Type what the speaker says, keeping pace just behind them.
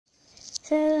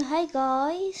So hi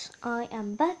guys, I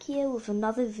am back here with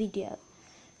another video.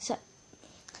 So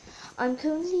I'm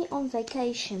currently on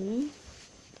vacation.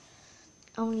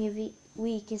 Only a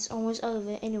week is almost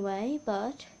over anyway,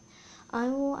 but I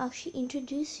will actually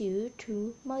introduce you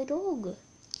to my dog.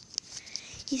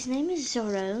 His name is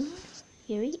Zorro.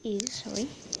 Here he is, sorry.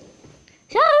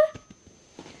 Zorro!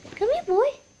 Come here,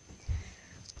 boy.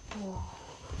 Oh,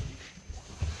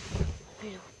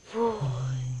 little boy.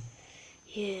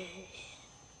 Yes.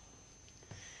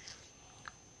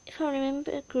 If I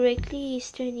remember correctly,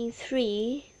 he's turning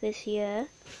 3 this year.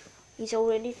 He's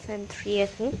already turned 3, I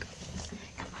think.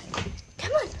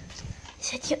 Come on.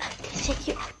 Set you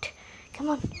out. Come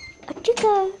on, up you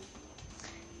go.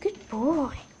 Good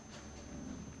boy.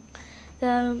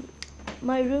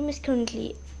 My room is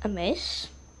currently a mess,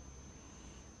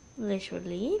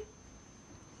 literally.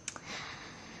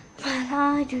 But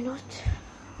I do not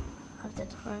have the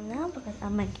time now because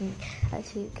I'm making,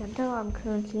 as you can tell, I'm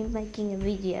currently making a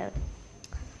video.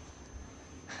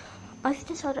 I've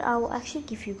decided I will actually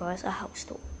give you guys a house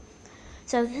tour.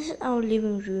 So this is our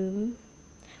living room.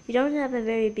 We don't have a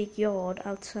very big yard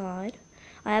outside.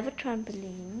 I have a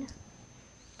trampoline.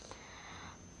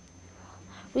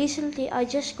 Recently I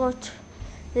just got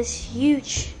this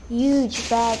huge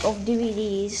bag of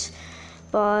DVDs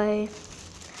by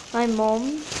my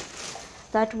mom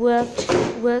that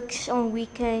works on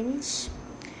weekends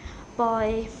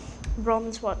by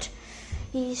Bronzewatch.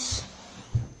 He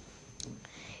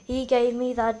gave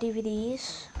me that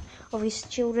DVDs of his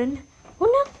children. Oh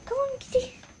no, come on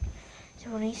kitty.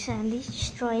 Sorry, Sandy's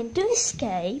just trying to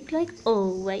escape like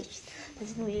always.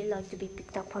 Doesn't really like to be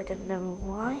picked up, I don't know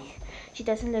why. She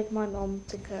doesn't let my mom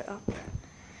pick her up.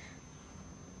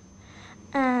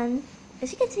 And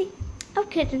as you can see, our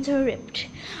kittens are ripped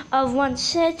of one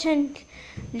certain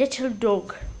little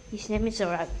dog. His name is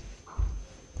Zorro.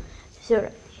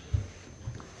 Zorro.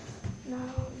 Now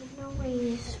the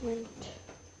noise went.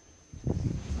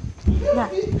 No.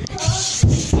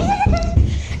 Sorry.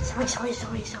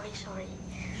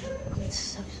 I'm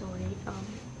so sorry.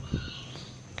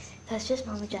 That's just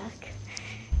Mama Jack.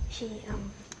 She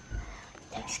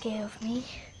takes care of me.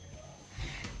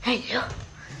 Hello.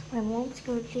 My mom's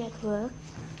currently at work.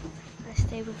 I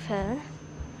stay with her.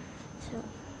 So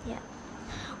yeah,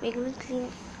 we're going to clean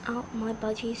out my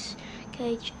budgie's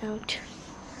cage out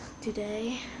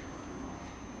today.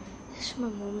 This is my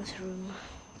mom's room.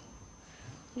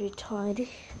 Very tidy.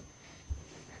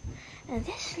 And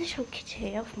this little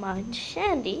kitty of mine,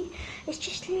 Sandy, is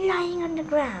just lying on the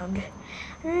ground.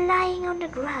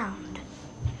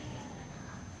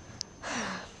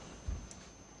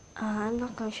 I'm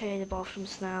not going to show you the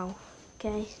bathrooms now,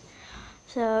 okay?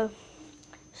 So,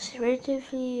 it's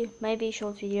relatively maybe a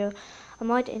short video. I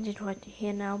might end it right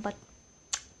here now, but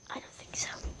I don't think so.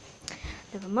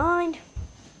 Never mind.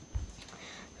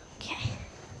 Okay.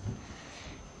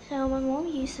 So my mom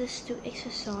uses to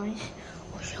exercise.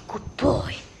 Oh, you're a good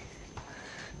boy.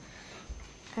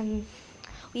 And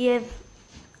we have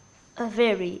a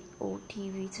very old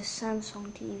TV. It's a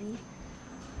Samsung TV.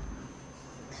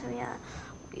 So yeah.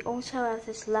 We also have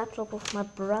this laptop of my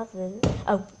brother.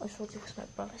 Oh, I thought it was my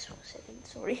brother's for a second,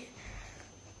 sorry.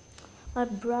 My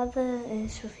brother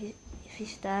is with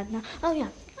his dad now. Oh yeah,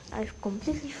 I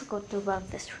completely forgot about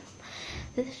this room.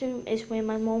 This room is where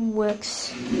my mom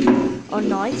works on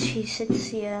nights. She sits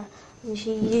here and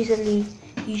she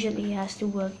usually has to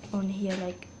work on here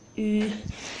like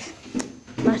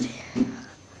but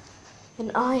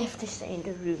and I have to stay in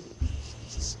the room.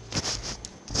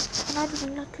 And I do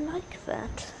not like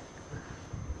that.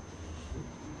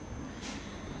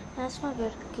 That's my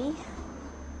bird cookie.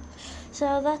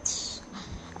 So that's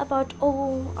about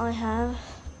all I have.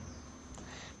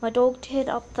 My dog teared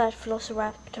up that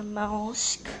Velociraptor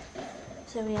mask.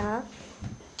 So yeah.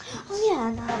 Oh yeah,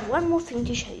 and I have one more thing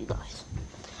to show you guys.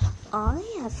 I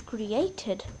have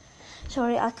created.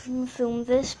 Sorry, I couldn't film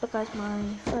this because my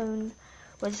phone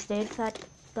was dead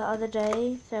the other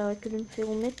day, so I couldn't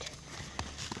film it.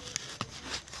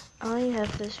 I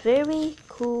have this very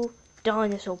cool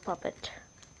dinosaur puppet.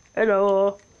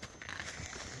 Hello.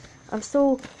 I'm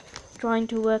still trying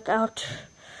to work out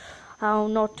how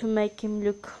not to make him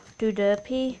look too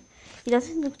derpy. He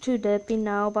doesn't look too derpy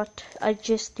now, but I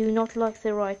just do not like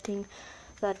the writing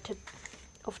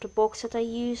of the box that I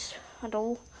use at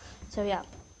all. So yeah.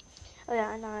 Oh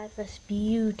yeah, and I have this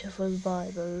beautiful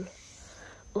Bible.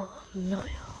 Oh no.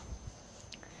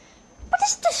 What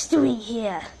is this doing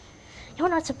here? You're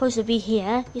not supposed to be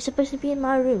here. You're supposed to be in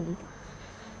my room.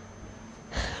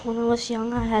 When I was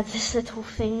young, I had this little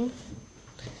thing.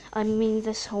 I mean,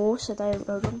 this horse that I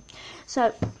rode on.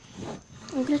 So,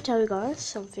 I'm going to tell you guys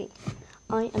something.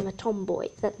 I am a tomboy.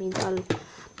 That means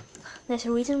there's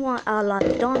a reason why I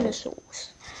like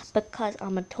dinosaurs, because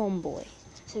I'm a tomboy.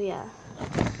 So yeah.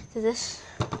 So this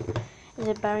is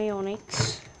a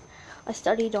baryonyx. I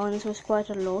study dinosaurs quite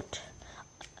a lot,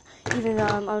 even though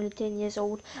I'm only 10 years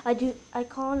old. I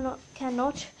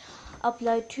cannot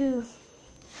upload too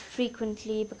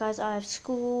frequently because I have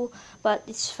school, but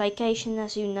it's vacation,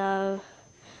 as you know.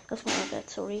 That's my bad,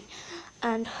 sorry.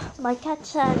 And my cat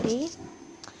Sandy,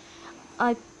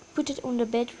 I put it on the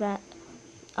bed,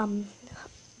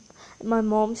 my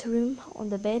mom's room, on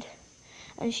the bed,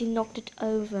 and she knocked it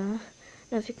over.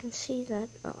 Now if you can see that,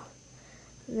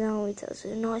 now it has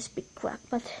a nice big crack,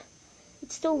 but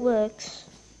it still works.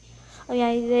 Oh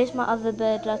yeah, there's my other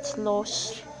bed that's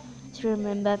lost, to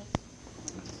remember.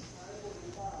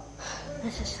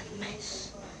 This is a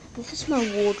mess. This is my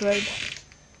wardrobe.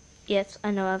 Yes, I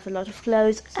know I have a lot of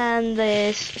clothes, and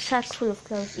there's a sack full of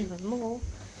clothes, even more.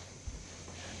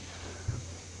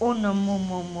 Oh no,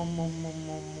 more.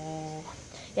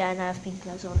 Yeah, and I have pink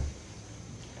clothes on.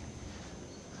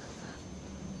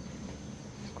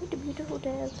 It's quite a beautiful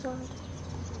day outside.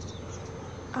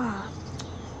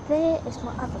 There is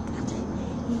my other cat.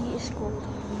 He is called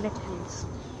Nicholas.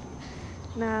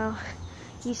 Now,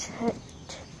 he's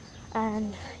hurt,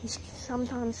 and he's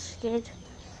sometimes scared,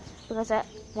 because at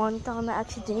one time I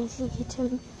accidentally hit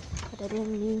him, but I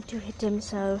didn't mean to hit him,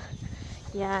 so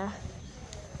yeah.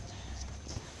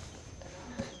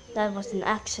 That was an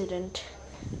accident.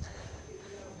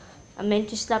 I meant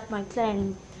to slap my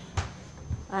clan,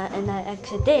 and I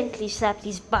accidentally slapped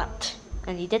his butt,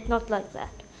 and he did not like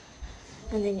that.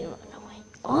 And then he ran away.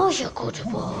 Oh, you're a good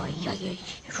boy.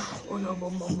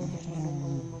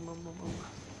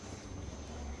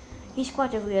 He's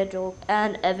quite a weird dog,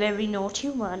 and a very naughty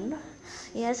one.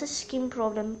 He has a skin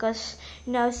problem because,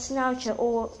 you know, Schnauzer,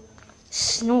 or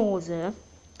Schnauzer,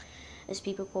 as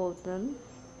people call them,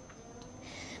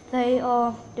 they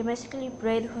are domestically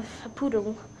bred with a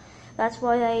poodle. That's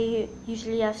why they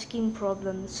usually have skin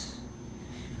problems.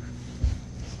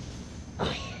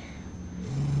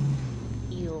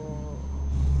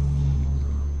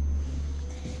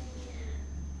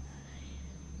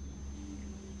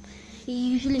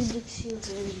 He usually licks you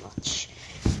very much.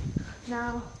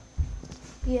 Now,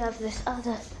 we have this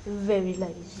other very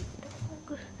lazy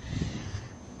dog,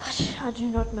 but I do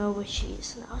not know where she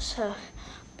is now, so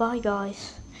bye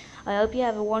guys. I hope you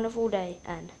have a wonderful day,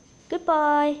 and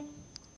goodbye.